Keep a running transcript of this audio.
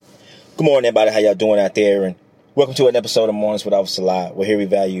Good morning, everybody. How y'all doing out there? And welcome to an episode of Mornings with Officer Lot. We're here we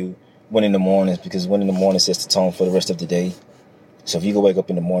value winning in the mornings because winning in the morning sets the tone for the rest of the day. So if you can wake up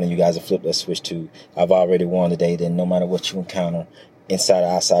in the morning, you guys have flipped that switch to I've already won today. Then no matter what you encounter inside or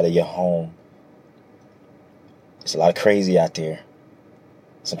outside of your home, it's a lot of crazy out there.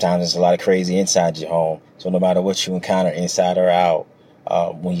 Sometimes it's a lot of crazy inside your home. So no matter what you encounter inside or out,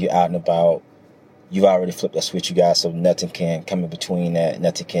 when you're out and about, you've already flipped that switch, you guys, so nothing can come in between that.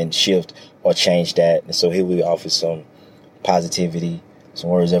 Nothing can shift or change that. And so here we offer some positivity, some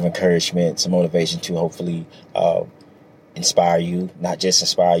words of encouragement, some motivation to hopefully inspire you, not just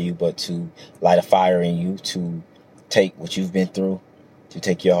inspire you, but to light a fire in you, to take what you've been through, to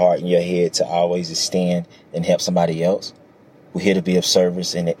take your heart and your head to always stand and help somebody else. We're here to be of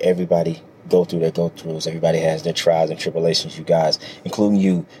service, and that everybody go through their go-throughs. Everybody has their trials and tribulations, you guys, including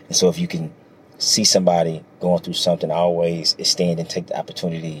you. And so if you can see somebody going through something, always stand and take the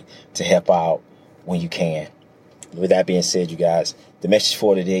opportunity to help out when you can. With that being said, you guys, the message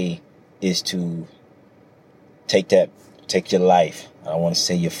for today is to take your life. I don't want to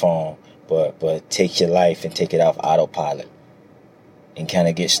say your phone, but take your life and take it off autopilot and kind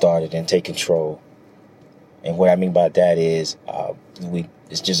of get started and take control. And what I mean by that is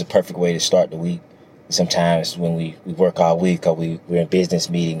it's just a perfect way to start the week. Sometimes when we work all week, or we're in business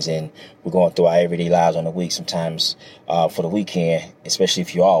meetings and we're going through our everyday lives on the week, sometimes for the weekend, especially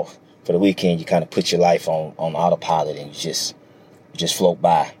if you're off, for the weekend, you kind of put your life on autopilot and you just float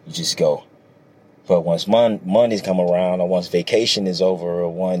by. You just go. But once Mondays come around, or once vacation is over, or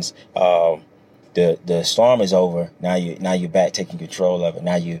once the storm is over, now you're back taking control of it.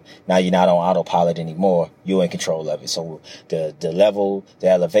 Now you're not on autopilot anymore. You're in control of it. So the level, the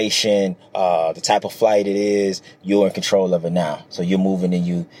elevation, the type of flight it is, you're in control of it now. So you're moving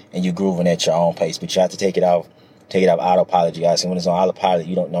and you're grooving at your own pace. But you have to take it off autopilot, you guys. And when it's on autopilot,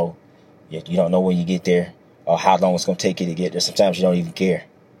 you don't know when you get there or how long it's gonna take you to get there. Sometimes you don't even care.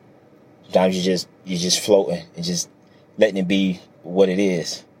 Sometimes you're just floating and just letting it be what it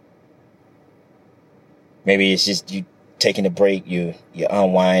is. Maybe it's just you taking a break, you're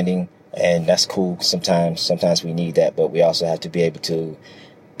unwinding, and that's cool. Sometimes we need that, but we also have to be able to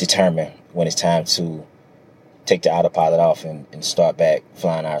determine when it's time to take the autopilot off and start back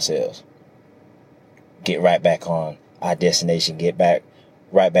flying ourselves. Get right back on our destination,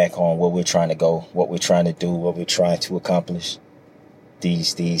 right back on where we're trying to go, what we're trying to do, what we're trying to accomplish.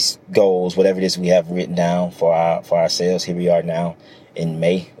 These goals, whatever it is we have written down for ourselves. Here we are now in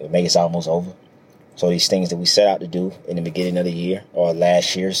May. May is almost over. So these things that we set out to do in the beginning of the year or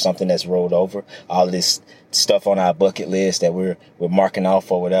last year, something that's rolled over, all of this stuff on our bucket list that we're marking off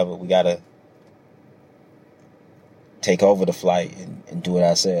or whatever, we got to take over the flight and do it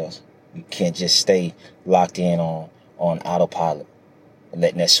ourselves. We can't just stay locked in on autopilot and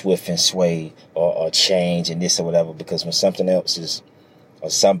letting that swift and sway or change and this or whatever, because when something else is, or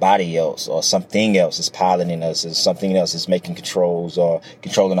somebody else or something else is piloting us, or something else is making controls or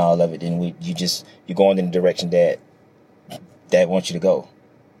controlling all of it, then you're going in the direction that wants you to go.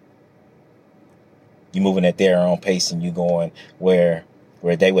 You're moving at their own pace and you're going where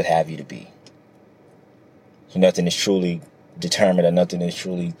they would have you to be. So nothing is truly determined or nothing is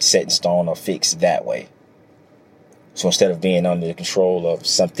truly set in stone or fixed that way. So instead of being under the control of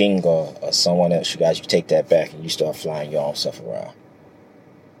something or someone else, you guys, you take that back and you start flying your own stuff around.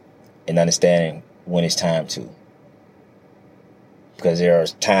 And understanding when it's time to. Because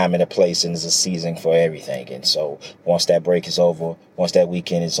there's time and a place and there's a season for everything. And so once that break is over, once that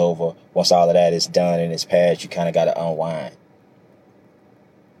weekend is over, once all of that is done and it's past, you kind of got to unwind.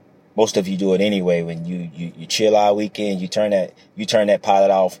 Most of you do it anyway. When you chill all weekend, you turn that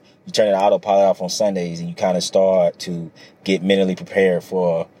pilot off, you turn that autopilot off on Sundays, and you kind of start to get mentally prepared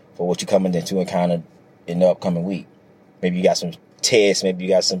for what you're coming into encounter in the upcoming week. Maybe you got some tests, maybe you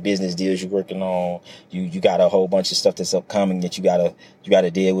got some business deals you're working on, you got a whole bunch of stuff that's upcoming that you gotta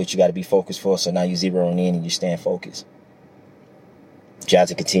deal with, you gotta be focused for. So now you zeroing in and you staying focused. You have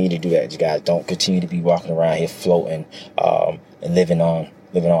to continue to do that. You guys don't continue to be walking around here floating and living on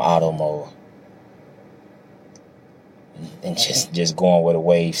auto mode and just going where the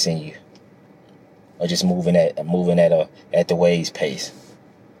waves send you, or just moving at the waves pace.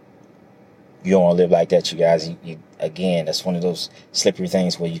 You don't want to live like that, you guys. Again, that's one of those slippery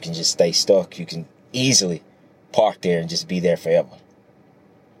things where you can just stay stuck. You can easily park there and just be there forever.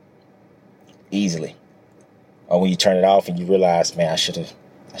 Easily. Or when you turn it off and you realize, man, I should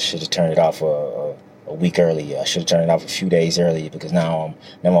have turned it off a week earlier. I should have turned it off a few days earlier, because now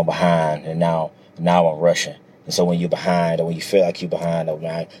I'm behind, and now I'm rushing. And so when you're behind, or when you feel like you're behind, or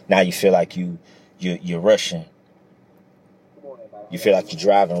now you feel like you're rushing, You feel like you're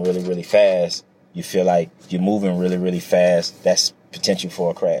driving really, really fast. You feel like you're moving really, really fast. That's potential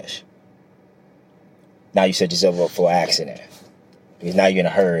for a crash. Now you set yourself up for an accident. Because now you're in a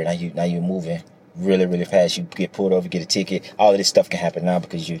hurry. Now you're moving really, really fast. You get pulled over, get a ticket. All of this stuff can happen now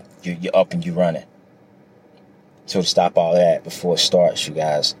because you're up and you're running. So to stop all that before it starts, you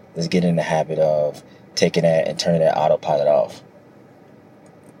guys, let's get in the habit of taking that and turning that autopilot off.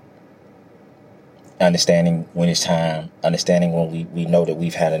 Understanding when it's time. Understanding when we know that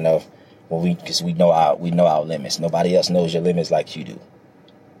we've had enough. Because we know our limits. Nobody else knows your limits like you do.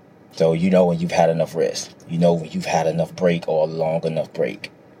 So you know when you've had enough rest. You know when you've had enough break or a long enough break.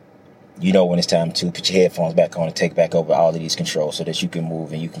 You know when it's time to put your headphones back on and take back over all of these controls so that you can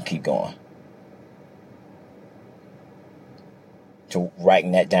move and you can keep going. To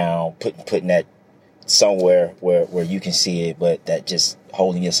writing that down, putting that somewhere where you can see it, but that just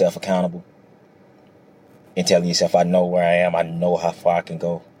holding yourself accountable and telling yourself, I know where I am. I know how far I can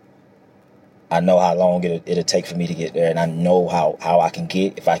go. I know how long it'll take for me to get there, and I know how I can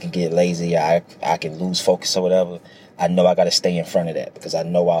get. If I can get lazy, I can lose focus or whatever. I know I got to stay in front of that because I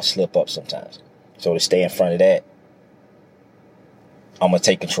know I'll slip up sometimes. So to stay in front of that, I'm going to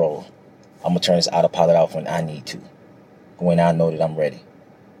take control. I'm going to turn this autopilot off when I need to, when I know that I'm ready.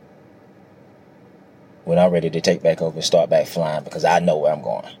 When I'm ready to take back over and start back flying because I know where I'm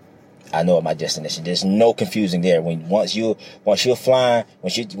going. I know my destination. There's no confusing there. Once you're flying,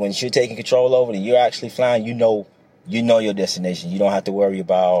 once you're taking control over it and you're actually flying, you know your destination. You don't have to worry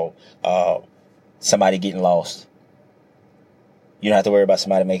about somebody getting lost. You don't have to worry about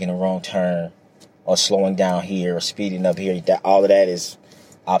somebody making a wrong turn or slowing down here or speeding up here. All of that is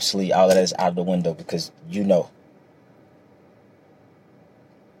obsolete. All of that is out of the window because you know.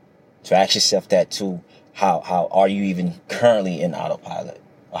 So ask yourself that too. How are you even currently in autopilot?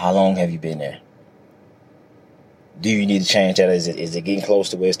 Or how long have you been there? Do you need to change that? Is it getting close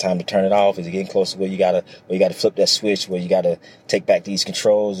to where it's time to turn it off? Is it getting close to where you gotta flip that switch, where you gotta take back these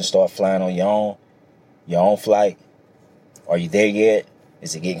controls and start flying on your own flight? Are you there yet?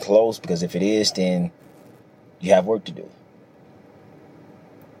 Is it getting close? Because if it is, then you have work to do.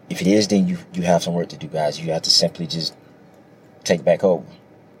 If it is, then you have some work to do, guys. You have to simply just take back over.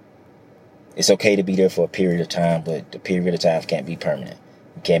 It's okay to be there for a period of time, but the period of time can't be permanent.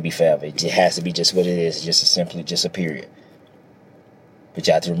 It can't be forever. It has to be just what it is. It's just a period. But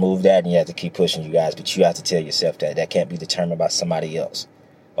you have to remove that and you have to keep pushing, you guys. But you have to tell yourself that can't be determined by somebody else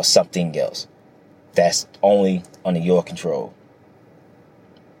or something else. That's only under your control.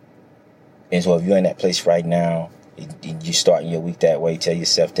 And so if you're in that place right now, you're starting your week that way, tell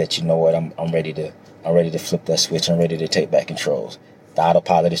yourself that, you know what, I'm ready to flip that switch. I'm ready to take back controls. The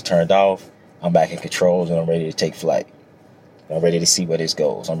autopilot is turned off. I'm back in controls and I'm ready to take flight. I'm ready to see where this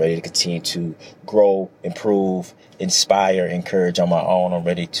goes. I'm ready to continue to grow, improve, inspire, encourage on my own. I'm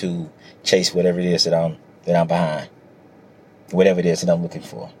ready to chase whatever it is that I'm behind. Whatever it is that I'm looking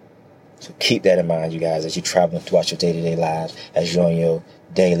for. So keep that in mind, you guys, as you're traveling throughout your day-to-day lives, as you're on your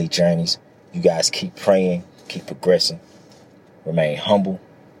daily journeys. You guys keep praying, keep progressing, remain humble.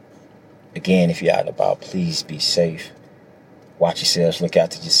 Again, if you're out and about, please be safe. Watch yourselves, look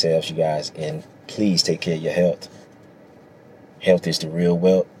out to yourselves, you guys, and please take care of your health. Health is the real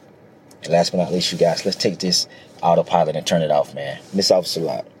wealth. And last but not least, you guys, let's take this autopilot and turn it off, man. Miss Officer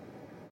Lot.